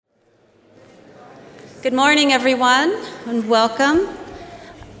Good morning, everyone, and welcome.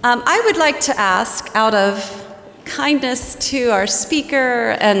 I would like to ask, out of kindness to our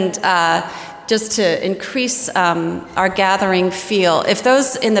speaker and just to increase our gathering feel, if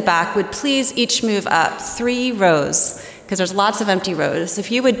those in the back would please each move up 3 rows, because there's lots of empty rows.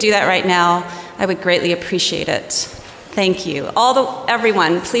 If you would do that right now, I would greatly appreciate it. Thank you.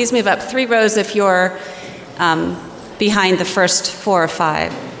 Everyone, please move up 3 rows if you're behind the first 4 or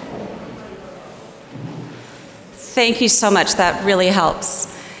 5. Thank you so much. That really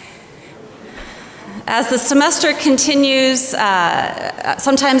helps. As the semester continues,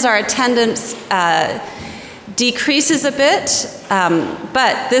 sometimes our attendance decreases a bit,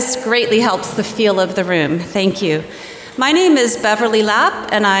 but this greatly helps the feel of the room. Thank you. My name is Beverly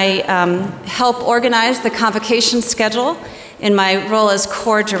Lapp, and I help organize the Convocation schedule in my role as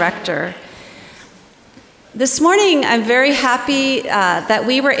core director. This morning, I'm very happy that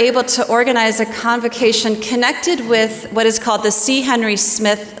we were able to organize a convocation connected with what is called the C. Henry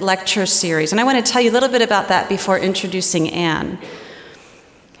Smith Lecture Series. And I want to tell you a little bit about that before introducing Anne.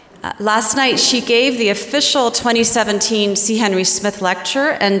 Last night, she gave the official 2017 C. Henry Smith Lecture,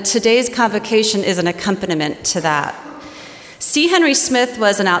 and today's convocation is an accompaniment to that. C. Henry Smith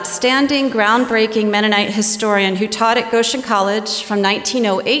was an outstanding, groundbreaking Mennonite historian who taught at Goshen College from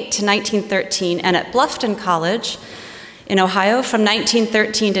 1908 to 1913 and at Bluffton College in Ohio from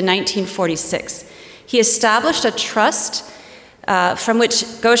 1913 to 1946. He established a trust from which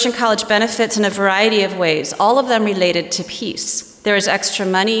Goshen College benefits in a variety of ways, all of them related to peace. There is extra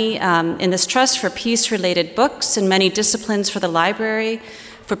money in this trust for peace-related books and many disciplines for the library,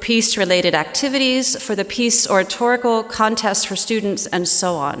 for peace-related activities, for the peace oratorical contests for students, and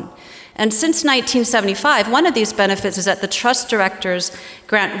so on. And since 1975, one of these benefits is that the trust directors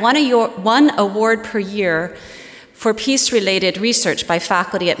grant one award per year for peace-related research by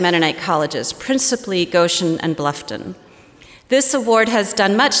faculty at Mennonite colleges, principally Goshen and Bluffton. This award has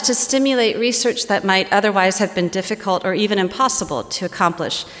done much to stimulate research that might otherwise have been difficult or even impossible to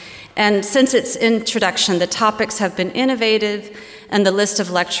accomplish. And since its introduction, the topics have been innovative and the list of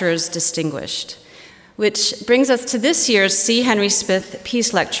lecturers distinguished. Which brings us to this year's C. Henry Smith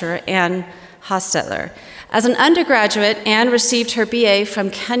Peace Lecturer, Anne Hostetler. As an undergraduate, Anne received her BA from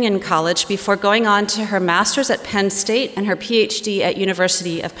Kenyon College before going on to her master's at Penn State and her PhD at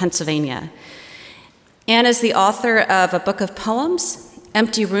University of Pennsylvania. Anne is the author of a book of poems,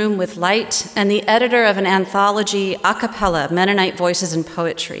 Empty Room with Light, and the editor of an anthology, A Cappella, Mennonite Voices in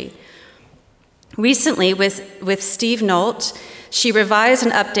Poetry. Recently, with Steve Nolt, she revised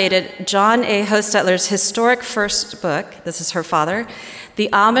and updated John A. Hostetler's historic first book, this is her father, The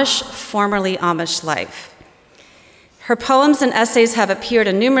Amish, Formerly Amish Life. Her poems and essays have appeared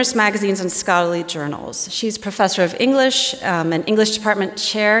in numerous magazines and scholarly journals. She's professor of English and English department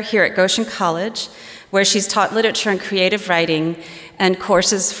chair here at Goshen College, where she's taught literature and creative writing and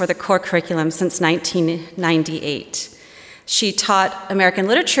courses for the core curriculum since 1998. She taught American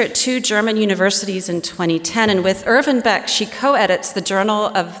literature at 2 German universities in 2010, and with Irvin Beck, she co-edits the Journal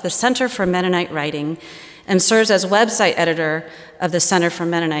of the Center for Mennonite Writing and serves as website editor of the Center for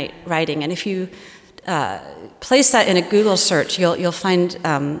Mennonite Writing. And if you place that in a Google search, you'll find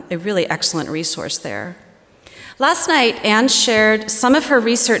a really excellent resource there. Last night, Anne shared some of her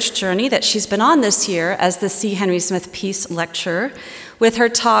research journey that she's been on this year as the C. Henry Smith Peace Lecturer with her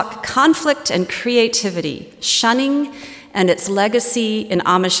talk, Conflict and Creativity, Shunning and Its Legacy in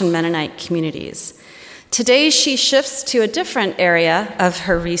Amish and Mennonite Communities. Today, she shifts to a different area of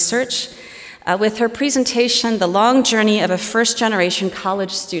her research with her presentation, The Long Journey of a First-Generation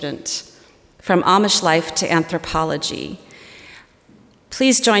College Student, From Amish Life to Anthropology.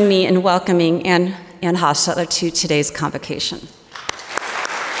 Please join me in welcoming Anne Hostetler to today's convocation.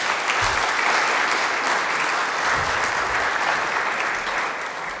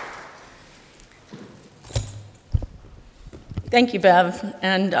 Thank you, Bev,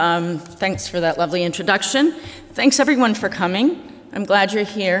 and thanks for that lovely introduction. Thanks, everyone, for coming. I'm glad you're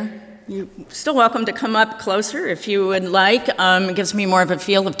here. You're still welcome to come up closer if you would like. It gives me more of a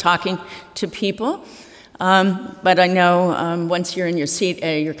feel of talking to people. But I know once you're in your seat,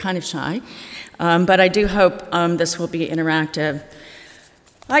 you're kind of shy. But I do hope this will be interactive.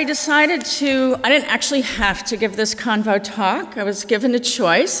 I didn't actually have to give this convo talk. I was given a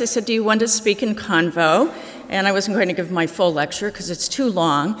choice. They said, do you want to speak in convo? And I wasn't going to give my full lecture because it's too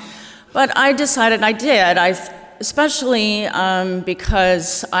long. But I decided I did, especially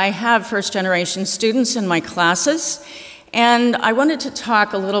because I have first-generation students in my classes. And I wanted to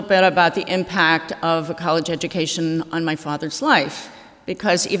talk a little bit about the impact of a college education on my father's life,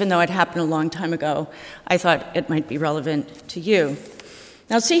 because even though it happened a long time ago, I thought it might be relevant to you.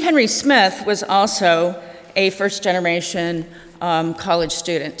 Now, C. Henry Smith was also a first-generation college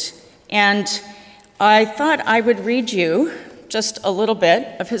student, and I thought I would read you just a little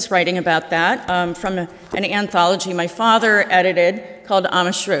bit of his writing about that from an anthology my father edited called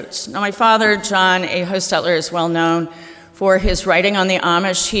Amish Roots. Now, my father, John A. Hostetler, is well known for his writing on the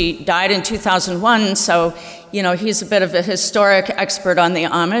Amish. He died in 2001, so he's a bit of a historic expert on the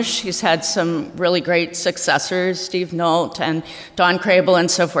Amish. He's had some really great successors, Steve Nolt and Don Crable and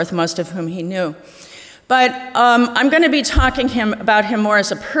so forth, most of whom he knew. But I'm going to be talking about him more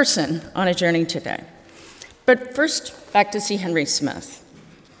as a person on a journey today. But first, back to C. Henry Smith.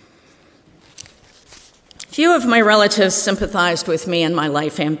 Few of my relatives sympathized with me and my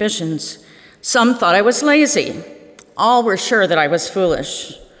life ambitions. Some thought I was lazy. All were sure that I was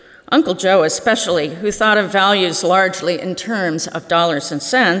foolish. Uncle Joe especially, who thought of values largely in terms of dollars and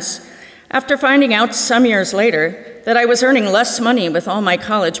cents, after finding out some years later that I was earning less money with all my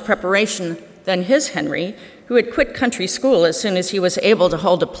college preparation than his Henry, who had quit country school as soon as he was able to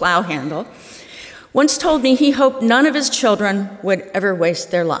hold a plow handle, once told me he hoped none of his children would ever waste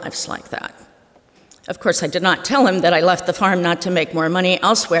their lives like that. Of course, I did not tell him that I left the farm not to make more money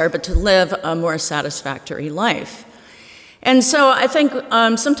elsewhere, but to live a more satisfactory life. And so I think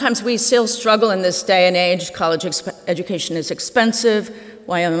sometimes we still struggle in this day and age. College education is expensive.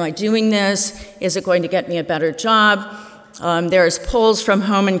 Why am I doing this? Is it going to get me a better job? There's polls from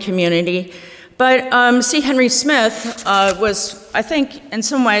home and community. But C. Henry Smith was, I think, in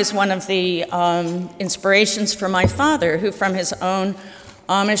some ways one of the inspirations for my father, who from his own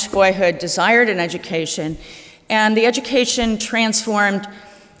Amish boyhood desired an education. And the education transformed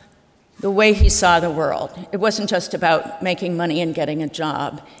the way he saw the world. It wasn't just about making money and getting a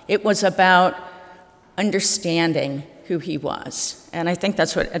job. It was about understanding who he was. And I think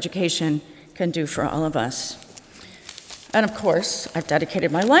that's what education can do for all of us. And of course, I've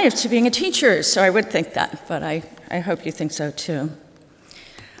dedicated my life to being a teacher, so I would think that, but I hope you think so too.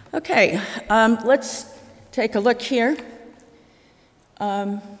 Okay, let's take a look here.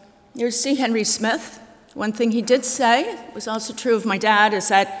 Here's C. Henry Smith. One thing he did say, was also true of my dad, is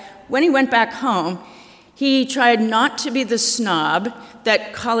that when he went back home, he tried not to be the snob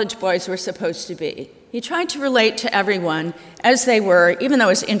that college boys were supposed to be. He tried to relate to everyone as they were, even though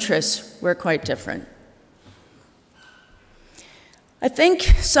his interests were quite different. I think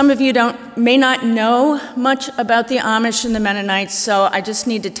some of you may not know much about the Amish and the Mennonites, so I just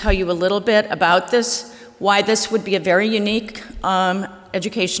need to tell you a little bit about this, why this would be a very unique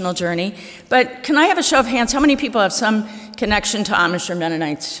educational journey. But can I have a show of hands? How many people have some connection to Amish or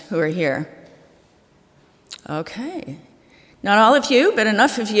Mennonites who are here? Okay. Not all of you, but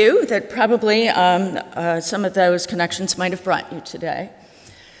enough of you that probably some of those connections might have brought you today.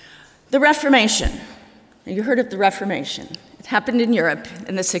 The Reformation. You heard of the Reformation. It happened in Europe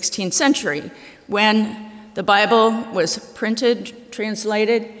in the 16th century when the Bible was printed,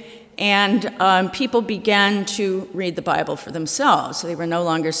 translated, and people began to read the Bible for themselves. They were no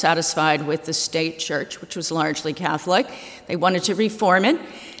longer satisfied with the state church, which was largely Catholic. They wanted to reform it,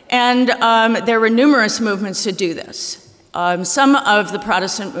 and there were numerous movements to do this. Some of the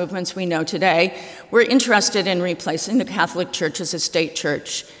Protestant movements we know today were interested in replacing the Catholic Church as a state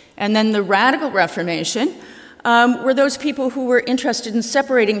church. And then the Radical Reformation were those people who were interested in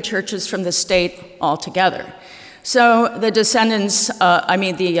separating churches from the state altogether. So the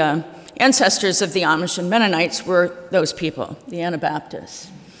the ancestors of the Amish and Mennonites were those people, the Anabaptists.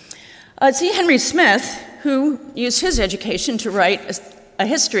 C. Henry Smith, who used his education to write a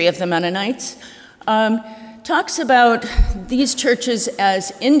history of the Mennonites, talks about these churches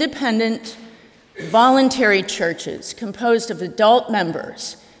as independent, voluntary churches composed of adult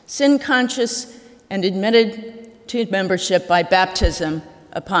members, sin-conscious and admitted to membership by baptism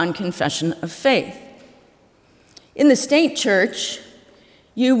upon confession of faith. In the state church,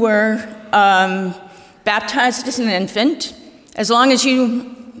 you were baptized as an infant. As long as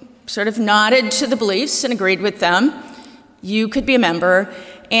you sort of nodded to the beliefs and agreed with them, you could be a member,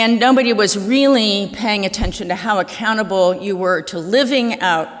 and nobody was really paying attention to how accountable you were to living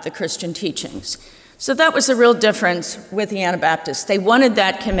out the Christian teachings. So that was a real difference with the Anabaptists. They wanted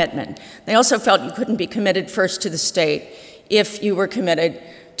that commitment. They also felt you couldn't be committed first to the state if you were committed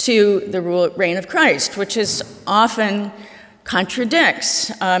to the reign of Christ, which is often contradicts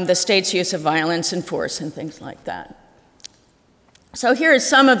the state's use of violence and force and things like that. So here are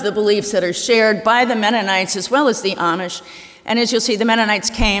some of the beliefs that are shared by the Mennonites as well as the Amish. And as you'll see, the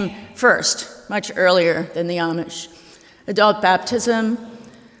Mennonites came first, much earlier than the Amish. Adult baptism,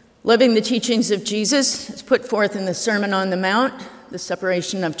 living the teachings of Jesus is put forth in the Sermon on the Mount, the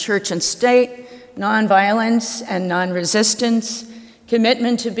separation of church and state, nonviolence and non-resistance,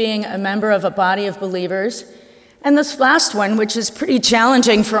 commitment to being a member of a body of believers. And this last one, which is pretty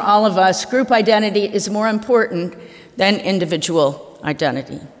challenging for all of us, group identity is more important than individual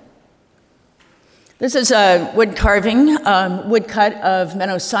identity. This is a woodcut of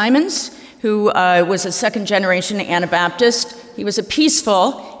Menno Simons, who was a second-generation Anabaptist. He was a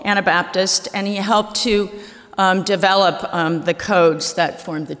peaceful Anabaptist, and he helped to develop the codes that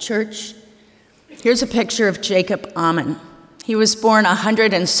formed the church. Here's a picture of Jacob Ammon. He was born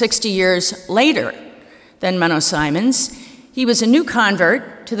 160 years later than Menno Simons. He was a new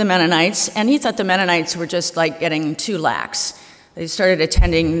convert to the Mennonites, and he thought the Mennonites were just like getting too lax. They started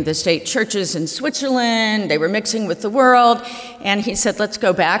attending the state churches in Switzerland, they were mixing with the world, and he said, let's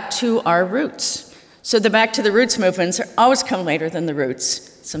go back to our roots. So the Back to the Roots movements always come later than the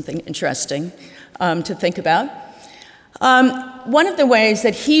roots, something interesting to think about. One of the ways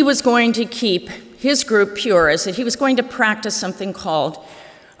that he was going to keep his group pure is that he was going to practice something called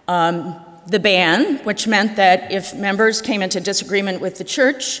the ban, which meant that if members came into disagreement with the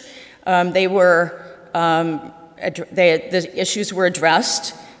church, the issues were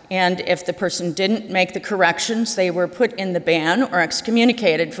addressed, and if the person didn't make the corrections, they were put in the ban or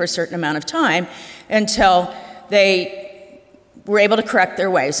excommunicated for a certain amount of time until they were able to correct their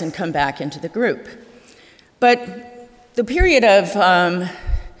ways and come back into the group. But the period of,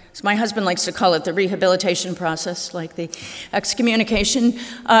 as my husband likes to call it, the rehabilitation process, like the excommunication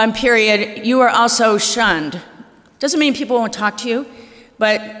period, you are also shunned. Doesn't mean people won't talk to you,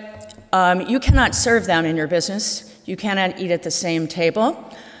 but you cannot serve them in your business. You cannot eat at the same table.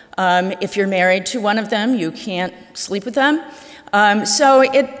 If you're married to one of them, you can't sleep with them. So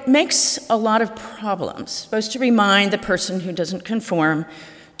it makes a lot of problems. It's supposed to remind the person who doesn't conform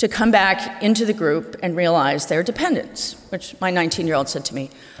to come back into the group and realize their dependence, which my 19-year-old said to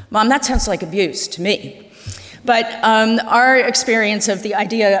me, Mom, that sounds like abuse to me. But our experience of the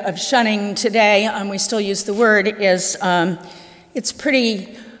idea of shunning today, we still use the word, is it's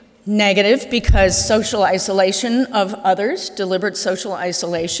pretty negative because social isolation of others, deliberate social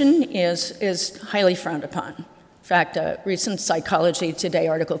isolation, is highly frowned upon. In fact, a recent Psychology Today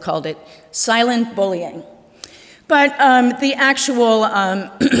article called it silent bullying. But the actual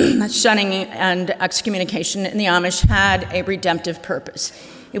shunning and excommunication in the Amish had a redemptive purpose.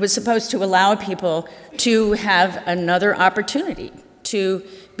 It was supposed to allow people to have another opportunity to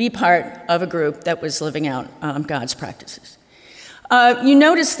be part of a group that was living out God's practices. You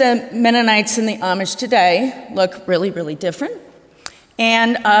notice the Mennonites and the Amish today look really, really different.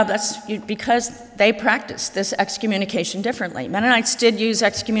 And that's because they practiced this excommunication differently. Mennonites did use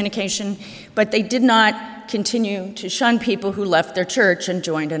excommunication, but they did not continue to shun people who left their church and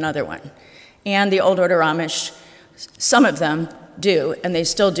joined another one. And the Old Order Amish, some of them do, and they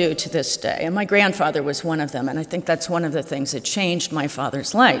still do to this day. And my grandfather was one of them, and I think that's one of the things that changed my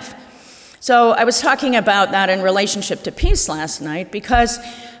father's life. So I was talking about that in relationship to peace last night, because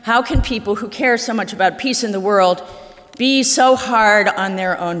how can people who care so much about peace in the world be so hard on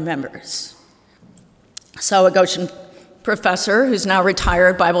their own members? So a Goshen professor who's now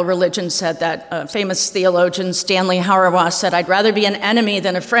retired, Bible religion, said that famous theologian Stanley Hauerwas said, I'd rather be an enemy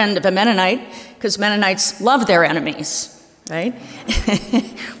than a friend of a Mennonite, because Mennonites love their enemies, right?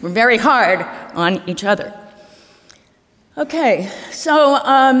 We're very hard on each other. Okay,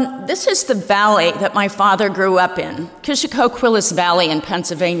 so this is the valley that my father grew up in, Kishokoquillis Valley in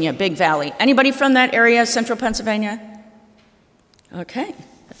Pennsylvania, big valley. Anybody from that area, central Pennsylvania? Okay,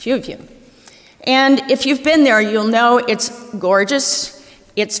 a few of you. And if you've been there, you'll know it's gorgeous.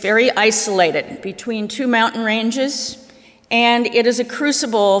 It's very isolated between two mountain ranges, and it is a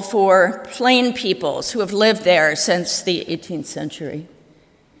crucible for plain peoples who have lived there since the 18th century.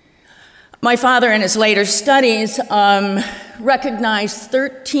 My father, in his later studies, recognized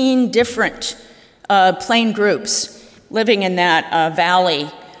 13 different plain groups living in that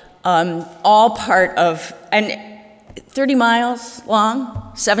valley, all part of, and 30 miles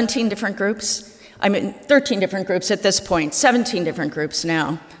long, 17 different groups. 13 different groups at this point, 17 different groups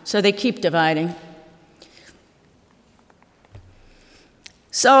now. So they keep dividing.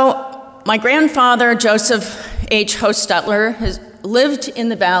 So my grandfather, Joseph H. Hostetler, has lived in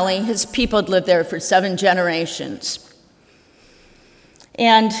the valley. His people had lived there for 7 generations.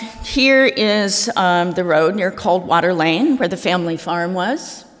 And here is the road near Coldwater Lane, where the family farm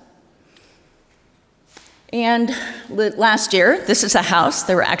was. And last year, this is a house.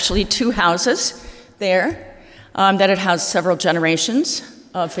 There were actually 2 houses there that had housed several generations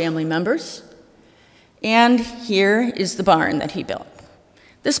of family members. And here is the barn that he built.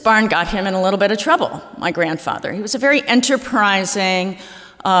 This barn got him in a little bit of trouble, my grandfather. He was a very enterprising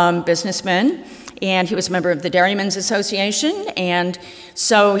businessman, and he was a member of the Dairymen's Association, and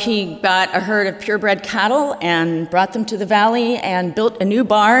so he got a herd of purebred cattle and brought them to the valley and built a new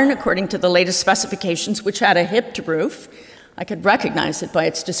barn according to the latest specifications, which had a hipped roof. I could recognize it by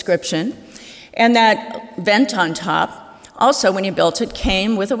its description. And that vent on top, also when he built it,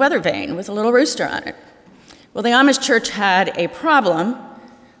 came with a weather vane with a little rooster on it. Well, the Amish church had a problem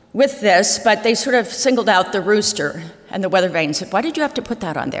with this, but they sort of singled out the rooster and the weather vane and said, "Why did you have to put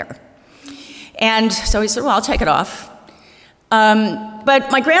that on there?" And so he said, "Well, I'll take it off."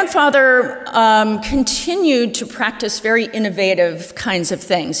 But my grandfather continued to practice very innovative kinds of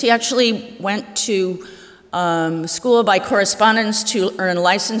things. He actually went to school by correspondence to earn a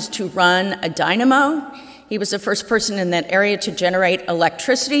license to run a dynamo. He was the first person in that area to generate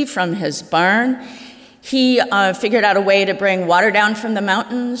electricity from his barn. He figured out a way to bring water down from the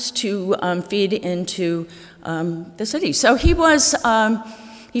mountains to feed into the city. So he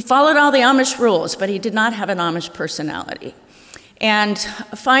followed all the Amish rules, but he did not have an Amish personality. And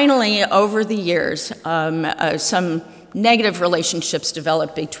finally, over the years, some negative relationships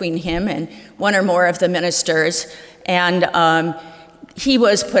developed between him and one or more of the ministers, and he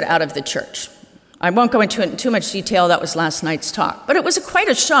was put out of the church. I won't go into it in too much detail, that was last night's talk. But it was quite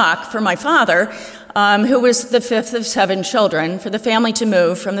a shock for my father, who was the fifth of 7 children, for the family to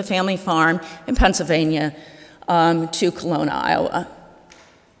move from the family farm in Pennsylvania to Kelowna, Iowa.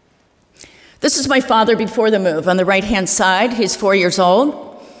 This is my father before the move. On the right-hand side, he's 4 years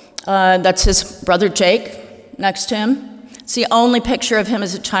old. That's his brother Jake next to him. It's the only picture of him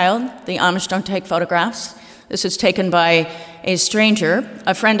as a child. The Amish don't take photographs. This was taken by a stranger,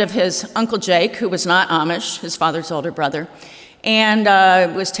 a friend of his Uncle Jake, who was not Amish, his father's older brother, and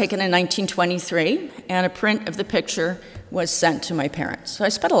was taken in 1923, and a print of the picture was sent to my parents. So I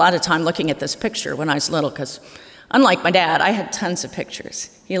spent a lot of time looking at this picture when I was little, because unlike my dad, I had tons of pictures.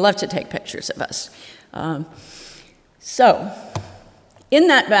 He loved to take pictures of us. So in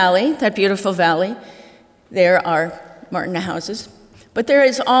that valley, that beautiful valley, there are Martin houses. But there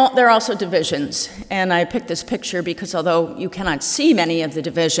are also divisions, and I picked this picture because although you cannot see many of the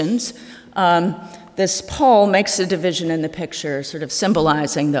divisions, this pole makes a division in the picture, sort of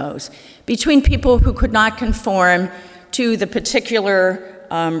symbolizing those, between people who could not conform to the particular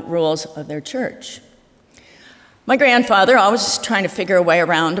rules of their church. My grandfather, always trying to figure a way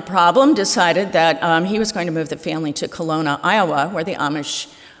around a problem, decided that he was going to move the family to Kelowna, Iowa, where the Amish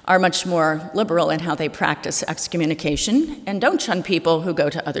are much more liberal in how they practice excommunication and don't shun people who go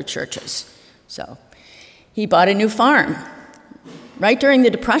to other churches. So he bought a new farm right during the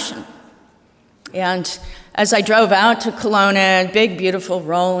Depression. And as I drove out to Kelowna, big, beautiful,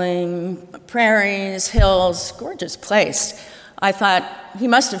 rolling prairies, hills, gorgeous place, I thought he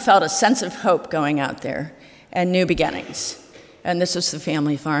must have felt a sense of hope going out there and new beginnings. And this was the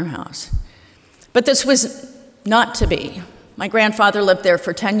family farmhouse. But this was not to be. My grandfather lived there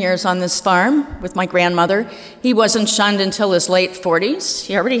for 10 years on this farm with my grandmother. He wasn't shunned until his late 40s.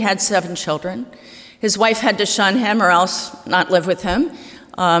 He already had 7 children. His wife had to shun him or else not live with him.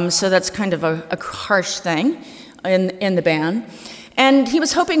 So that's kind of a harsh thing in the band. And he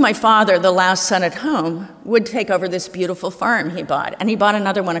was hoping my father, the last son at home, would take over this beautiful farm he bought. And he bought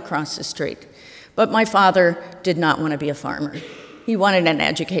another one across the street. But my father did not want to be a farmer. He wanted an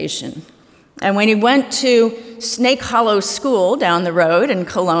education. And when he went to Snake Hollow School down the road in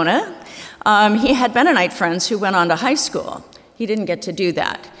Kelowna, he had Mennonite friends who went on to high school. He didn't get to do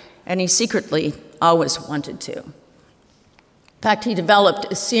that, and he secretly always wanted to. In fact, he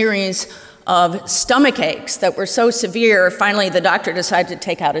developed a series of stomach aches that were so severe, finally the doctor decided to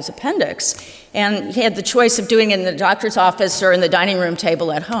take out his appendix. And he had the choice of doing it in the doctor's office or in the dining room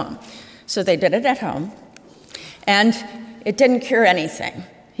table at home. So they did it at home, and it didn't cure anything.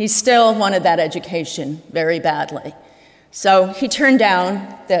 He still wanted that education very badly. So he turned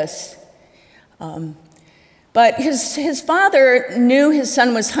down this. But his father knew his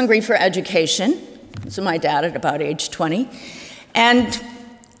son was hungry for education. This was my dad at about age 20. And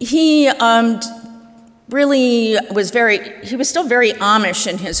he really was still very Amish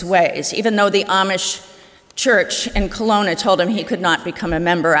in his ways, even though the Amish church in Kelowna told him he could not become a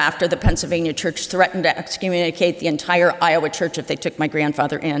member after the Pennsylvania church threatened to excommunicate the entire Iowa church if they took my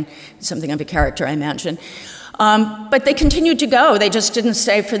grandfather in. Something of a character, I imagine. But they continued to go. They just didn't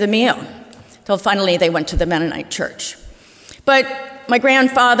stay for the meal. Till finally they went to the Mennonite church. But my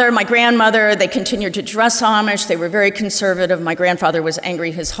grandfather, my grandmother, they continued to dress Amish. They were very conservative. My grandfather was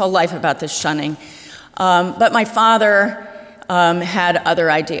angry his whole life about this shunning. But my father had other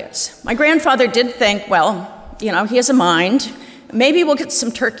ideas. My grandfather did think, well, he has a mind. Maybe we'll get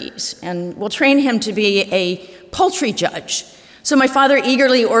some turkeys, and we'll train him to be a poultry judge. So my father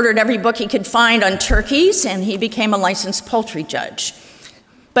eagerly ordered every book he could find on turkeys, and he became a licensed poultry judge.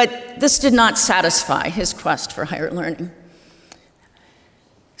 But this did not satisfy his quest for higher learning.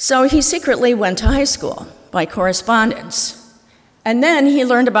 So he secretly went to high school by correspondence. And then he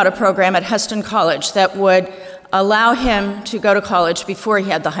learned about a program at Heston College that would allow him to go to college before he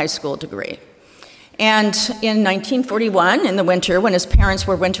had the high school degree. And in 1941, in the winter, when his parents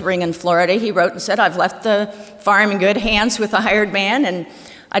were wintering in Florida, he wrote and said, "I've left the farm in good hands with a hired man, and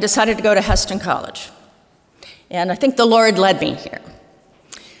I decided to go to Heston College. And I think the Lord led me here."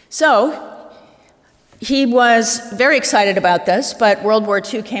 So he was very excited about this, but World War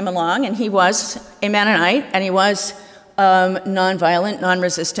II came along, and he was a Mennonite, and he was nonviolent,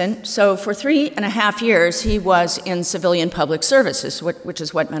 non-resistant. So for 3.5 years, he was in civilian public services, which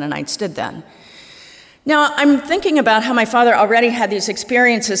is what Mennonites did then. Now, I'm thinking about how my father already had these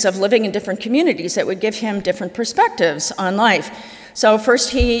experiences of living in different communities that would give him different perspectives on life. So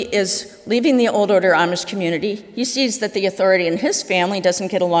first, he is leaving the Old Order Amish community. He sees that the authority in his family doesn't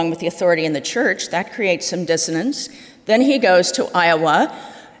get along with the authority in the church. That creates some dissonance. Then he goes to Iowa,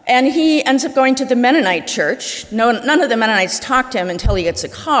 and he ends up going to the Mennonite church. None of the Mennonites talk to him until he gets a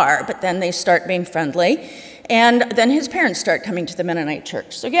car, but then they start being friendly. And then his parents start coming to the Mennonite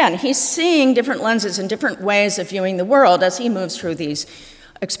church. So again, he's seeing different lenses and different ways of viewing the world as he moves through these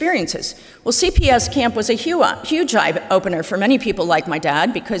experiences. Well, CPS camp was a huge eye-opener for many people like my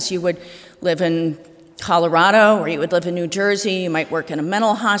dad, because you would live in Colorado, or you would live in New Jersey, you might work in a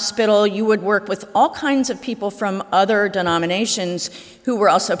mental hospital, you would work with all kinds of people from other denominations who were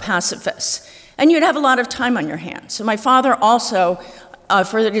also pacifists. And you'd have a lot of time on your hands. So my father also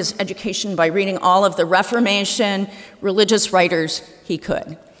furthered his education by reading all of the Reformation religious writers he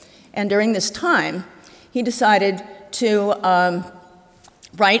could. And during this time, he decided to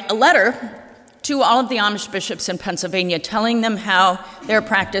write a letter to all of the Amish bishops in Pennsylvania, telling them how their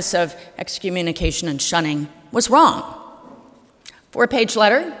practice of excommunication and shunning was wrong. 4-page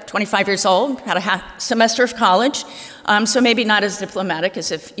letter, 25 years old, had a half semester of college, so maybe not as diplomatic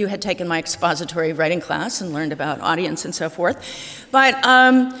as if you had taken my expository writing class and learned about audience and so forth, but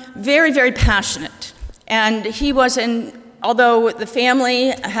very, very passionate. And he was although the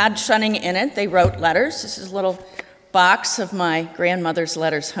family had shunning in it, they wrote letters. This is a little box of my grandmother's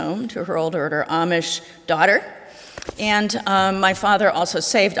letters home to her Old Order Amish daughter. And my father also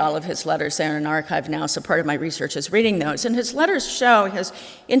saved all of his letters. They're in an archive now, so part of my research is reading those. And his letters show his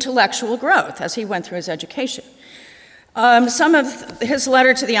intellectual growth as he went through his education. Some of his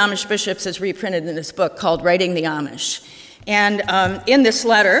letter to the Amish bishops is reprinted in this book called Writing the Amish. And in this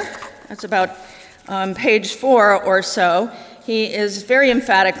letter, that's about page 4 or so, he is very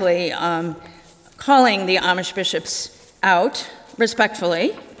emphatically calling the Amish bishops out,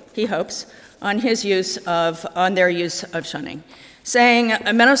 respectfully, he hopes, on their use of shunning, saying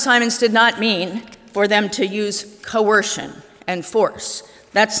Menno Simons did not mean for them to use coercion and force.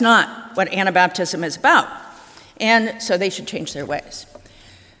 That's not what Anabaptism is about. And so they should change their ways.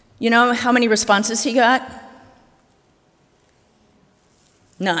 You know how many responses he got?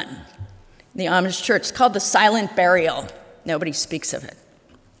 None. The Amish church, it's called the silent burial. Nobody speaks of it.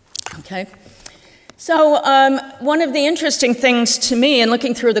 Okay? So one of the interesting things to me in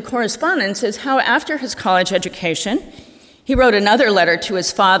looking through the correspondence is how after his college education, he wrote another letter to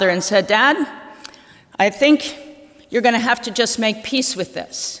his father and said, "Dad, I think you're going to have to just make peace with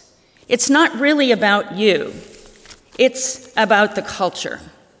this. It's not really about you. It's about the culture."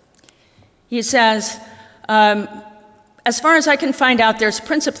 He says, as far as I can find out, there's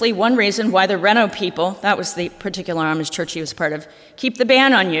principally one reason why the Reno people, that was the particular Amish church he was part of, keep the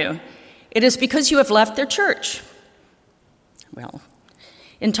ban on you. It is because you have left their church. Well,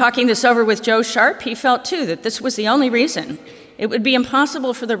 in talking this over with Joe Sharp, he felt too that this was the only reason. It would be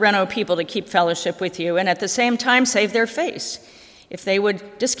impossible for the Reno people to keep fellowship with you and at the same time save their face. If they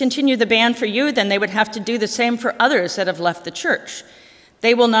would discontinue the ban for you, then they would have to do the same for others that have left the church.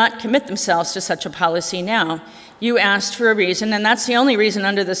 They will not commit themselves to such a policy now. You asked for a reason, and that's the only reason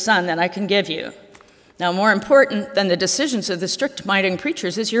under the sun that I can give you. Now, more important than the decisions of the strict-minded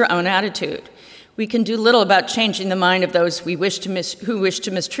preachers is your own attitude. We can do little about changing the mind of those who wish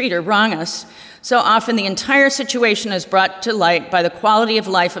to mistreat or wrong us. So often the entire situation is brought to light by the quality of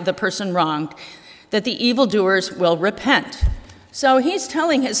life of the person wronged, that the evildoers will repent. So he's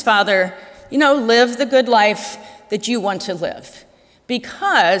telling his father, live the good life that you want to live,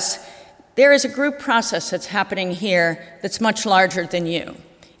 because there is a group process that's happening here that's much larger than you,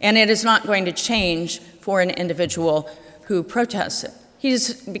 and it is not going to change for an individual who protests it.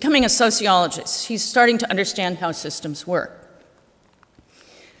 He's becoming a sociologist. He's starting to understand how systems work.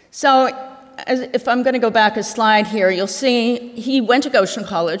 So if I'm going to go back a slide here, you'll see he went to Goshen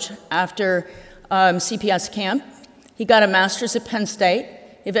College after CPS camp. He got a master's at Penn State.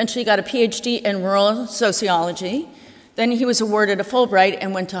 He eventually got a PhD in rural sociology. Then he was awarded a Fulbright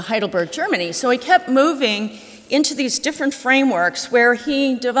and went to Heidelberg, Germany. So he kept moving into these different frameworks where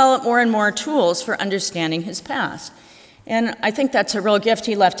he developed more and more tools for understanding his past. And I think that's a real gift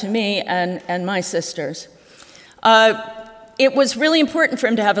he left to me and my sisters. It was really important for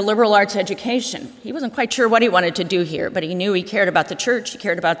him to have a liberal arts education. He wasn't quite sure what he wanted to do here, but he knew he cared about the church, he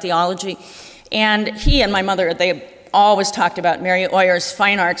cared about theology. And he and my mother, they always talked about Mary Oyer's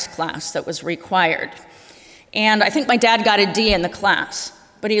fine arts class that was required. And I think my dad got a D in the class,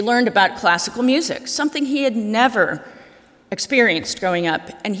 but he learned about classical music, something he had never experienced growing up,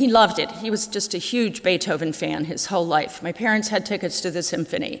 and he loved it. He was just a huge Beethoven fan his whole life. My parents had tickets to the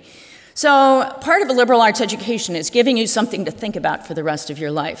symphony. So part of a liberal arts education is giving you something to think about for the rest of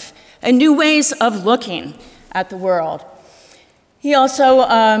your life, and new ways of looking at the world. He also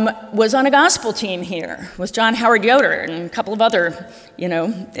was on a gospel team here with John Howard Yoder and a couple of other,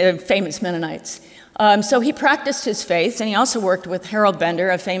 famous Mennonites. So he practiced his faith, and he also worked with Harold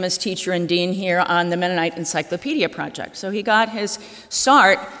Bender, a famous teacher and dean here, on the Mennonite Encyclopedia Project. So he got his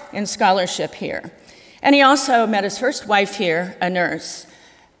start in scholarship here. And he also met his first wife here, a nurse,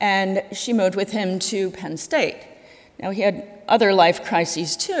 and she moved with him to Penn State. Now, he had other life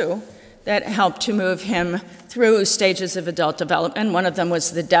crises, too, that helped to move him through stages of adult development. One of them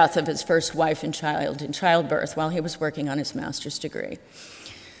was the death of his first wife and child in childbirth while he was working on his master's degree.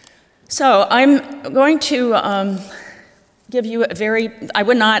 So I'm going to give you I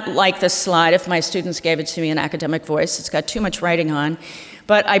would not like this slide if my students gave it to me in academic voice. It's got too much writing on.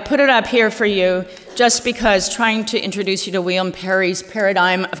 But I put it up here for you just because trying to introduce you to William Perry's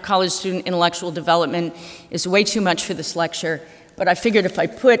paradigm of college student intellectual development is way too much for this lecture. But I figured if I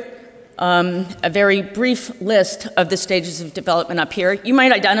put a very brief list of the stages of development up here, you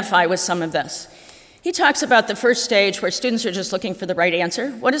might identify with some of this. He talks about the first stage where students are just looking for the right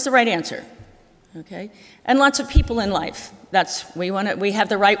answer. What is the right answer? Okay? And lots of people in life. We have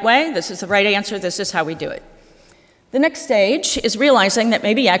the right way, this is the right answer, this is how we do it. The next stage is realizing that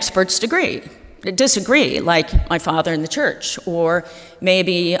maybe experts disagree, like my father in the church, or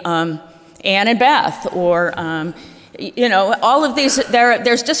maybe Anne and Beth, or all of these,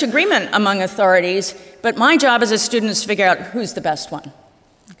 there's disagreement among authorities, but my job as a student is to figure out who's the best one,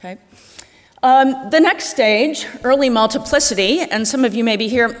 okay? The next stage, early multiplicity, and some of you may be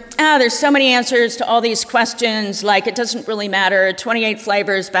here, there's so many answers to all these questions, like it doesn't really matter, 28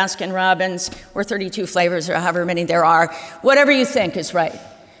 flavors, Baskin-Robbins, or 32 flavors, or however many there are, whatever you think is right,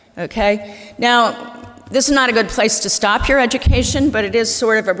 okay? Now, this is not a good place to stop your education, but it is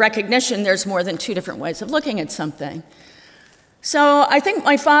sort of a recognition there's more than two different ways of looking at something. So I think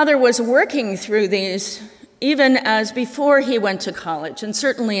my father was working through these even as before he went to college, and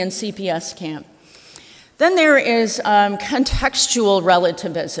certainly in CPS camp. Then there is contextual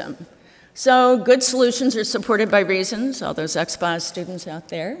relativism. So good solutions are supported by reasons, all those XPOS students out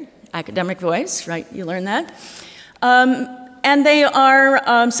there, academic voice, right, you learn that. And they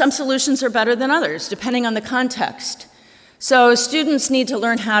are, some solutions are better than others, depending on the context. So students need to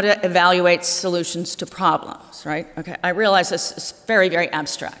learn how to evaluate solutions to problems, right? Okay, I realize this is very, very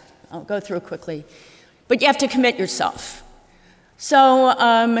abstract. I'll go through quickly. But you have to commit yourself. So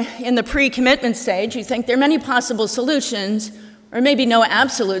in the pre-commitment stage, you think there are many possible solutions, or maybe no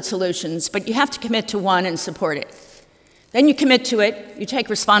absolute solutions, but you have to commit to one and support it. Then you commit to it, you take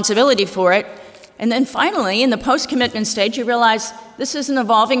responsibility for it, and then finally, in the post-commitment stage, you realize this is an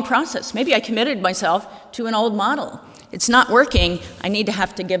evolving process. Maybe I committed myself to an old model. It's not working, I need to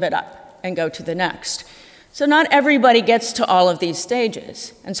have to give it up and go to the next. So not everybody gets to all of these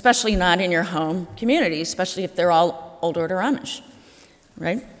stages, and especially not in your home community, especially if they're all Old Order Amish,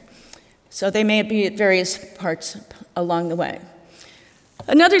 right? So they may be at various parts along the way.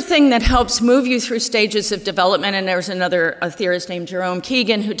 Another thing that helps move you through stages of development, and there's a theorist named Jerome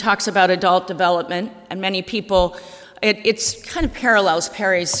Keegan who talks about adult development, and many people, it's kind of parallels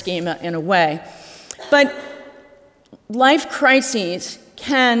Perry's schema in a way. But life crises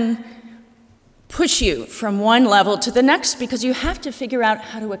can push you from one level to the next because you have to figure out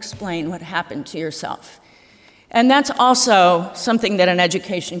how to explain what happened to yourself. And that's also something that an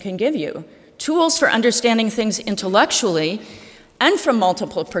education can give you. Tools for understanding things intellectually and from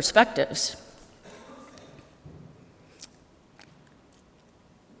multiple perspectives.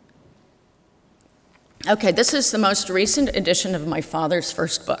 Okay, this is the most recent edition of my father's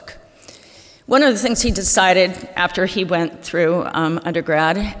first book. One of the things he decided after he went through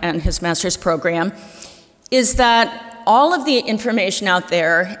undergrad and his master's program is that all of the information out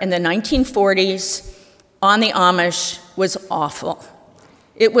there in the 1940s on the Amish was awful.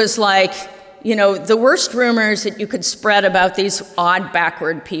 It was like, the worst rumors that you could spread about these odd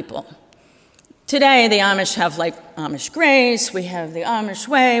backward people. Today, the Amish have Amish grace, we have the Amish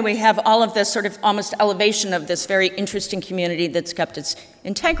way, we have all of this sort of almost elevation of this very interesting community that's kept its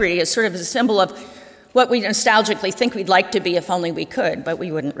integrity as sort of a symbol of what we nostalgically think we'd like to be if only we could, but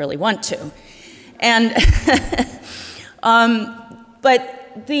we wouldn't really want to. And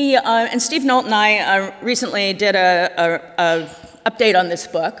and Steve Nolt and I recently did a update on this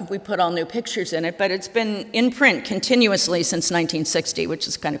book. We put all new pictures in it, but it's been in print continuously since 1960, which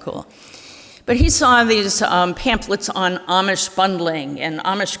is kind of cool. But he saw these pamphlets on Amish bundling and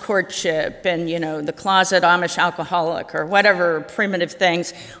Amish courtship and, the closet Amish alcoholic or whatever primitive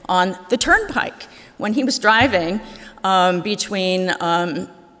things on the turnpike when he was driving between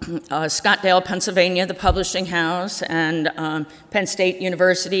Scottsdale, Pennsylvania, the publishing house, and Penn State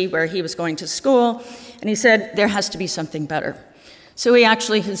University, where he was going to school. And he said, there has to be something better. So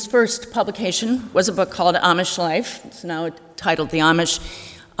his first publication was a book called Amish Life. It's now titled The Amish.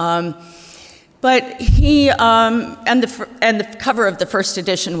 But he, and the cover of the first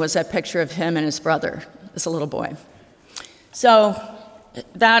edition was that picture of him and his brother as a little boy. So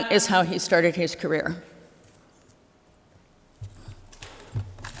that is how he started his career.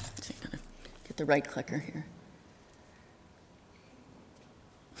 Let's see, gotta get the right clicker here.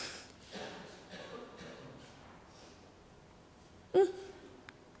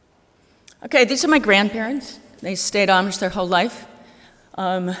 Okay, these are my grandparents. They stayed Amish their whole life.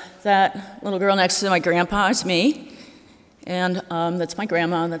 That little girl next to my grandpa is me, and that's my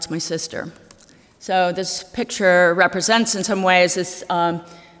grandma, and that's my sister. So this picture represents, in some ways, this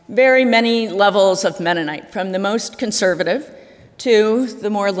very many levels of Mennonite, from the most conservative to the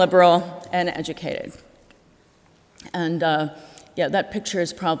more liberal and educated. And that picture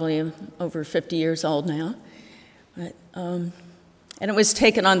is probably over 50 years old now. But, and it was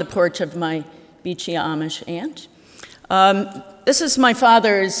taken on the porch of my beachy Amish aunt. This is my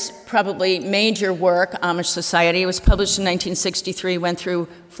father's probably major work, Amish Society. It was published in 1963, went through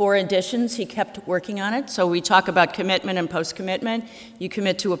 4 editions. He kept working on it. So we talk about commitment and post-commitment. You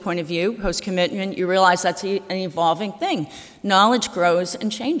commit to a point of view. Post-commitment, you realize that's an evolving thing. Knowledge grows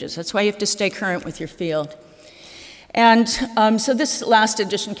and changes. That's why you have to stay current with your field. And so this last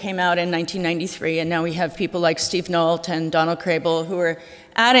edition came out in 1993, and now we have people like Steve Nolt and Donald Crable who are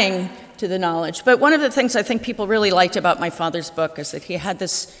adding to the knowledge. But one of the things I think people really liked about my father's book is that he had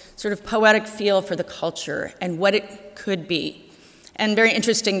this sort of poetic feel for the culture and what it could be. And very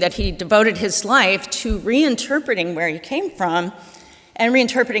interesting that he devoted his life to reinterpreting where he came from and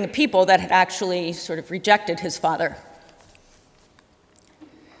reinterpreting a people that had actually sort of rejected his father.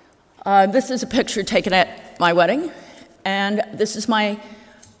 This is a picture taken at my wedding, and this is my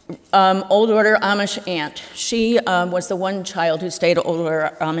Old Order Amish aunt. She was the one child who stayed Old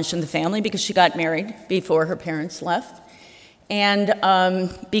Order Amish in the family because she got married before her parents left. And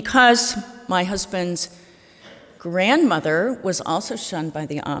because my husband's grandmother was also shunned by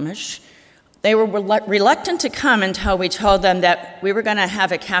the Amish, they were reluctant to come until we told them that we were going to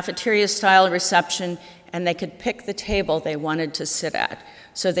have a cafeteria-style reception and they could pick the table they wanted to sit at.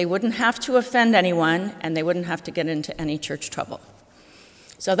 So they wouldn't have to offend anyone and they wouldn't have to get into any church trouble.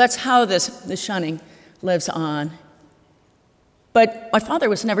 So that's how the shunning lives on. But my father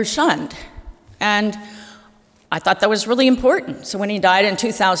was never shunned. And I thought that was really important. So when he died in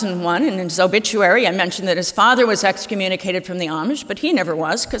 2001, in his obituary, I mentioned that his father was excommunicated from the Amish, but he never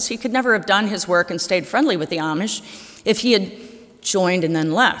was, because he could never have done his work and stayed friendly with the Amish if he had joined and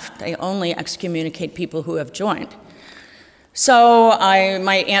then left. They only excommunicate people who have joined. So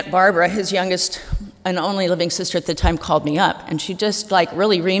my Aunt Barbara, his youngest and only living sister at the time, called me up, and she just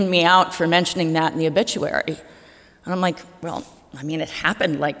really reamed me out for mentioning that in the obituary. And I'm like, well, I mean, it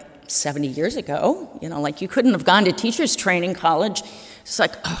happened 70 years ago. You couldn't have gone to teachers training college. It's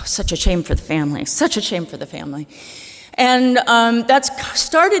such a shame for the family, such a shame for the family. And that's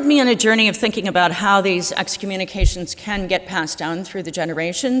started me on a journey of thinking about how these excommunications can get passed down through the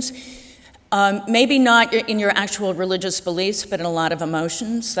generations. Maybe not in your actual religious beliefs, but in a lot of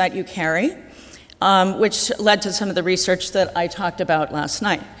emotions that you carry, which led to some of the research that I talked about last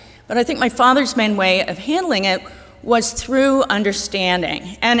night. But I think my father's main way of handling it was through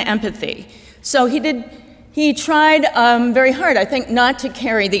understanding and empathy. So he tried very hard, I think, not to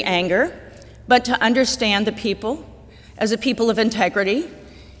carry the anger, but to understand the people as a people of integrity.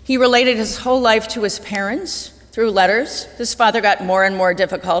 He related his whole life to his parents through letters. His father got more and more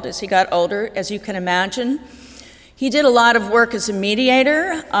difficult as he got older, as you can imagine. He did a lot of work as a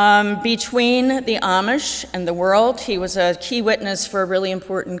mediator between the Amish and the world. He was a key witness for a really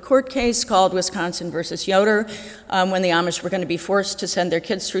important court case called Wisconsin versus Yoder, when the Amish were going to be forced to send their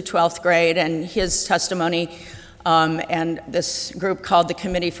kids through 12th grade, and his testimony and this group called the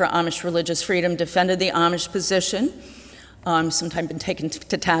Committee for Amish Religious Freedom defended the Amish position. Sometimes been taken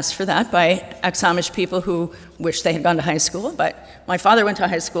to task for that by ex-Amish people who wish they had gone to high school, but my father went to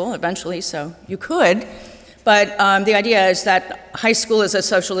high school eventually, so you could. But the idea is that high school is a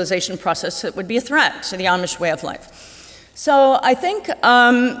socialization process that would be a threat to the Amish way of life. So I think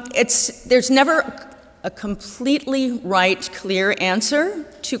there's never a completely right, clear answer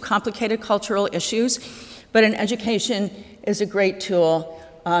to complicated cultural issues, but an education is a great tool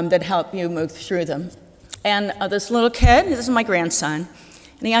that help you move through them. And this little kid, this is my grandson,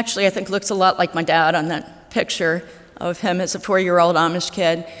 and he actually, I think, looks a lot like my dad on that picture of him as a 4-year-old Amish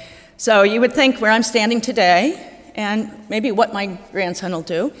kid. So you would think where I'm standing today, and maybe what my grandson will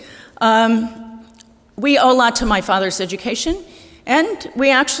do, we owe a lot to my father's education, and we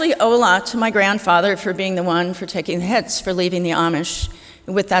actually owe a lot to my grandfather for being the one for taking the hits for leaving the Amish.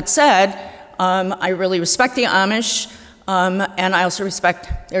 And with that said, I really respect the Amish, and I also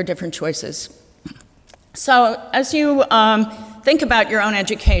respect their different choices. So as you think about your own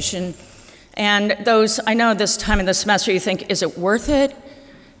education, and those, I know this time of the semester you think, is it worth it?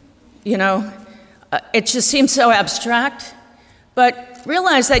 You know, it just seems so abstract, but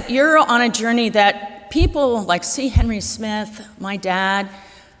realize that you're on a journey that people like C. Henry Smith, my dad,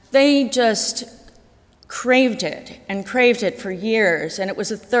 they just craved it for years, and it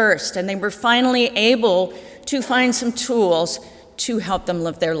was a thirst, and they were finally able to find some tools to help them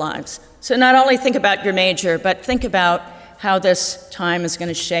live their lives. So not only think about your major, but think about how this time is going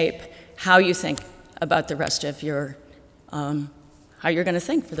to shape how you think about the rest of your how you're going to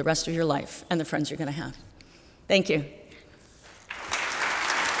think for the rest of your life and the friends you're going to have. Thank you.